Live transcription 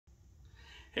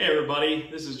Hey everybody,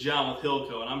 this is John with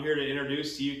HillCo, and I'm here to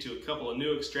introduce you to a couple of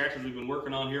new extractors we've been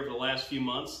working on here for the last few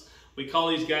months. We call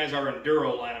these guys our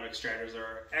Enduro line of extractors. They're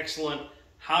an excellent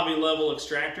hobby level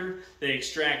extractor. They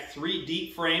extract 3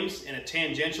 deep frames in a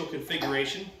tangential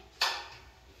configuration.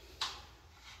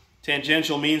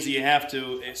 Tangential means that you have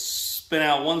to spin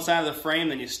out one side of the frame,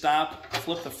 then you stop,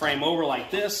 flip the frame over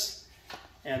like this,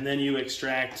 and then you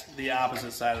extract the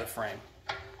opposite side of the frame.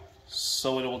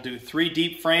 So it will do 3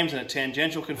 deep frames in a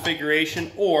tangential configuration,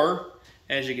 or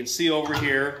as you can see over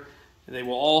here, they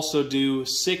will also do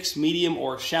 6 medium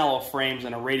or shallow frames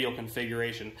in a radial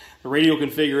configuration. The radial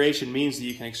configuration means that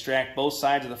you can extract both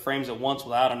sides of the frames at once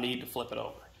without a need to flip it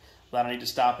over, without a need to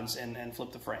stop and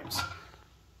flip the frames.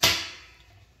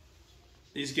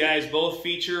 These guys both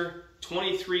feature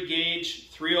 23 gauge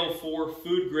 304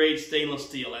 food grade stainless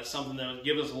steel. That's something that will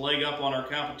give us a leg up on our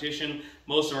competition.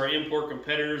 Most of our import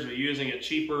competitors are using a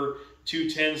cheaper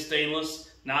 210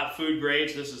 stainless, not food grade.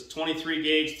 So this is 23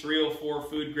 gauge 304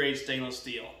 food grade stainless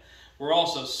steel. We're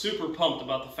also super pumped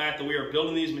about the fact that we are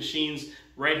building these machines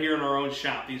right here in our own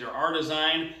shop. These are our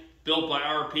design, built by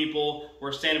our people.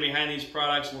 We're standing behind these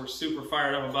products. We're super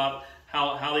fired up about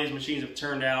how these machines have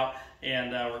turned out,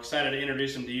 and we're excited to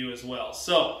introduce them to you as well.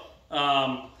 So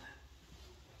we'll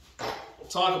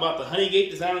talk about the honey gate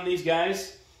design on these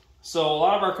guys. So a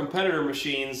lot of our competitor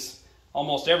machines,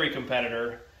 almost every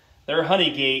competitor, their honey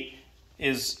gate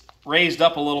is raised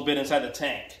up a little bit inside the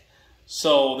tank.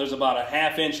 So there's about a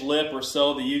 1/2 inch lip or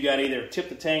so that you got to either tip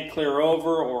the tank clear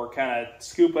over or kind of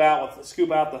scoop out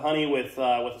the honey with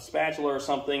a spatula or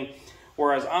something.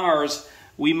 Whereas ours,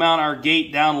 we mount our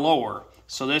gate down lower.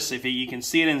 So this, if you can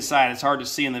see it inside, it's hard to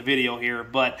see in the video here,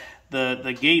 but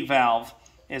the gate valve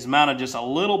is mounted just a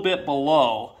little bit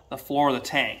below the floor of the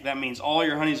tank. That means all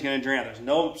your honey is going to drain out. There's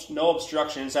no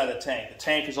obstruction inside the tank. The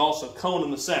tank is also coned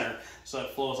in the center, so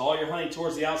it flows all your honey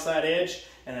towards the outside edge,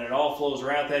 and then it all flows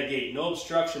right out that gate. No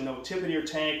obstruction, no tip in your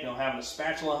tank, no having to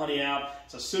spatula honey out.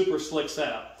 It's a super slick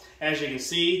setup. As you can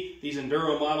see, these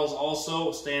Enduro models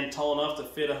also stand tall enough to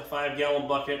fit a 5-gallon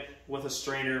bucket with a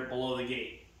strainer below the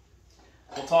gate.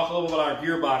 We'll talk a little bit about our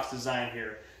gearbox design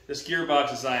here. This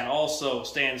gearbox design also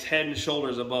stands head and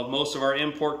shoulders above most of our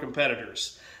import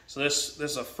competitors. So this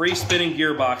is a free spinning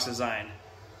gearbox design,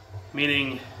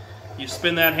 meaning you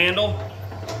spin that handle,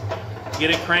 get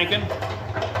it cranking,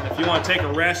 and if you want to take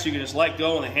a rest, you can just let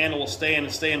go and the handle will stay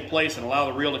in place and allow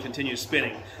the reel to continue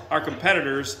spinning. Our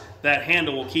competitors, that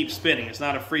handle will keep spinning. It's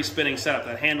not a free spinning setup.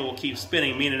 That handle will keep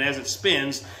spinning, meaning as it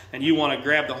spins and you want to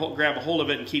grab a hold of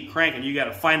it and keep cranking, you got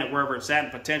to find it wherever it's at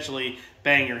and potentially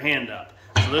bang your hand up.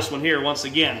 So this one here, once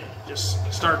again,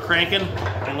 just start cranking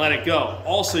and let it go.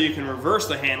 Also, you can reverse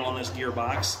the handle on this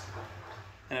gearbox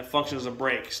and it functions as a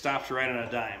brake. Stops right on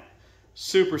a dime.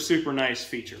 Super, super nice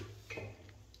feature.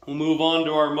 We'll move on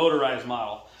to our motorized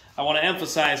model. I want to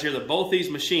emphasize here that both these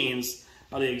machines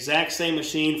are the exact same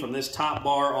machine from this top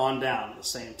bar on down. The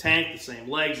same tank, the same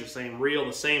legs, the same reel,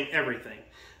 the same everything.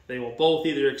 They will both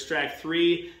either extract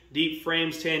 3 deep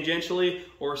frames tangentially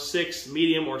or 6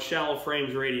 medium or shallow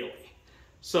frames radially.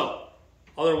 So,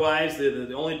 otherwise,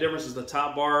 the only difference is the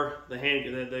top bar, the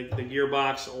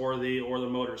gearbox, or the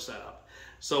motor setup.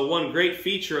 So one great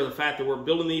feature of the fact that we're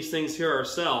building these things here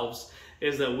ourselves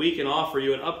is that we can offer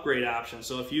you an upgrade option.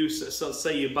 So if you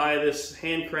say you buy this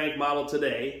hand crank model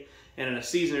today, and in a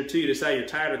season or two you decide you're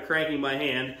tired of cranking by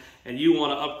hand and you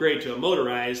want to upgrade to a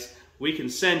motorized, we can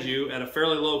send you at a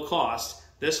fairly low cost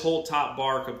this whole top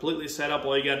bar completely set up.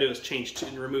 All you got to do is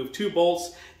remove 2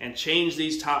 bolts and change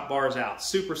these top bars out.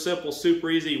 Super simple, super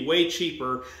easy, way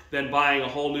cheaper than buying a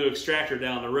whole new extractor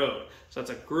down the road. So that's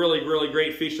a really, really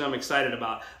great feature I'm excited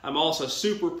about. I'm also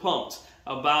super pumped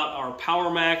about our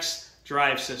PowerMax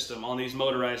drive system on these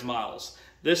motorized models.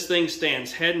 This thing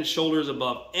stands head and shoulders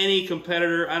above any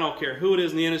competitor. I don't care who it is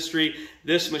in the industry.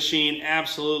 This machine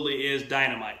absolutely is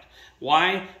dynamite.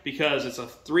 Why? Because it's a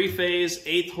 3-phase,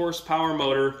 8 horsepower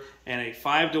motor and a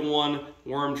 5-to-1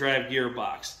 worm drive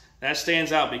gearbox. That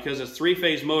stands out because it's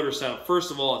 3-phase motor setup. First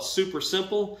of all, it's super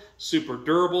simple, super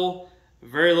durable,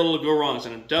 very little to go wrong. It's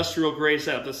an industrial grade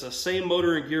setup. This is the same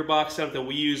motor and gearbox setup that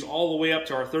we use all the way up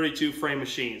to our 32 frame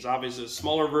machines. Obviously, it's a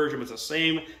smaller version, but it's the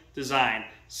same design,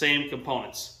 same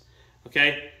components.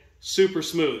 Okay? Super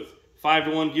smooth.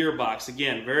 5-to-1 gearbox.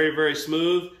 Again, very, very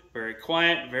smooth. Very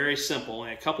quiet, very simple.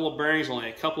 Only a couple of bearings, only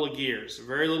a couple of gears.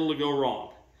 Very little to go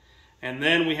wrong. And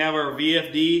then we have our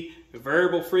VFD,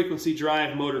 variable frequency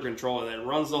drive motor controller that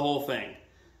runs the whole thing.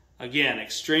 Again,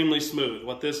 extremely smooth.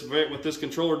 What this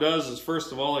controller does is,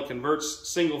 first of all, it converts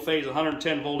single-phase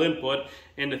 110-volt input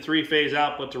into 3-phase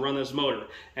output to run this motor.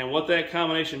 And what that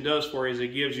combination does for you is it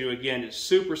gives you, again, just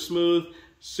super smooth,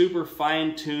 super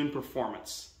fine-tuned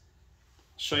performance.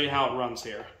 I'll show you how it runs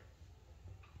here.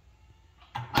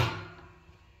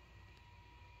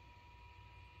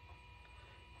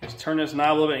 Just turn this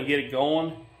knob a little bit and get it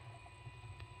going.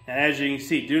 And as you can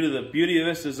see, due to the beauty of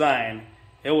this design,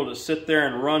 it will just sit there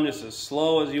and run just as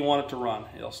slow as you want it to run.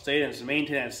 It'll stay and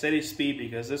maintain that steady speed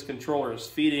because this controller is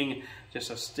feeding just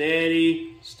a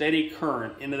steady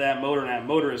current into that motor, and that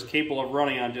motor is capable of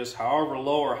running on just however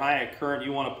low or high a current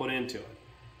you want to put into it.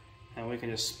 And we can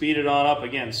just speed it on up.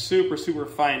 Again, super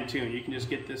fine-tuned. You can just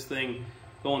get this thing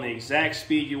going the exact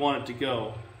speed you want it to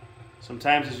go.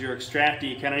 Sometimes as you're extracting,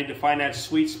 you kind of need to find that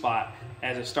sweet spot.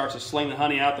 As it starts to sling the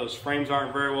honey out, those frames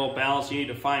aren't very well balanced. You need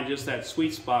to find just that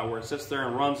sweet spot where it sits there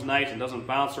and runs nice and doesn't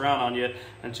bounce around on you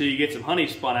until you get some honey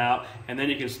spun out, and then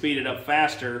you can speed it up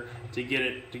faster to get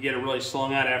it really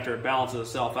slung out after it balances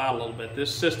itself out a little bit.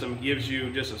 This system gives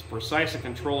you just as precise a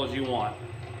control as you want.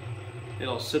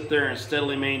 It'll sit there and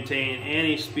steadily maintain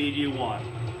any speed you want.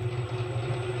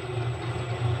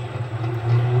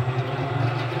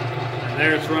 And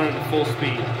there it's running at full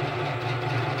speed.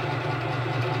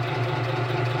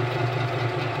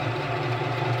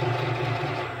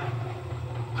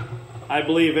 I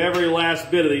believe every last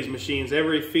bit of these machines,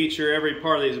 every feature, every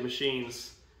part of these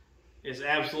machines is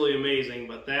absolutely amazing,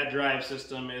 but that drive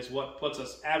system is what puts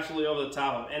us absolutely over the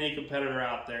top of any competitor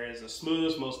out there. It is the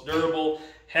smoothest, most durable,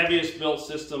 heaviest built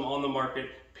system on the market,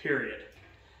 period.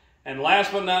 And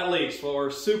last but not least, what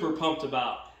we're super pumped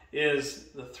about is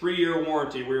the 3-year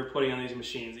warranty we're putting on these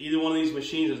machines. Either one of these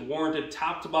machines is warranted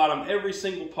top to bottom. Every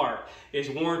single part is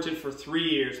warranted for 3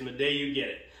 years from the day you get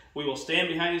it. We will stand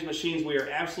behind these machines. We are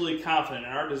absolutely confident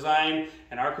in our design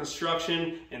and our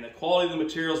construction and the quality of the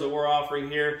materials that we're offering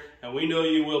here, and we know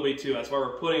you will be too. That's why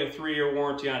we're putting a 3-year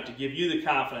warranty on it, to give you the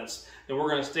confidence that we're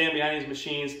going to stand behind these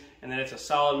machines and that it's a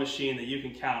solid machine that you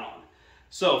can count on.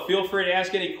 So feel free to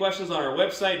ask any questions on our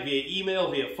website, via email,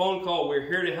 via phone call. We're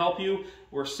here to help you.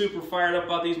 We're super fired up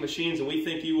about these machines, and we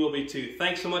think you will be too.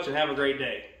 Thanks so much and have a great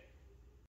day.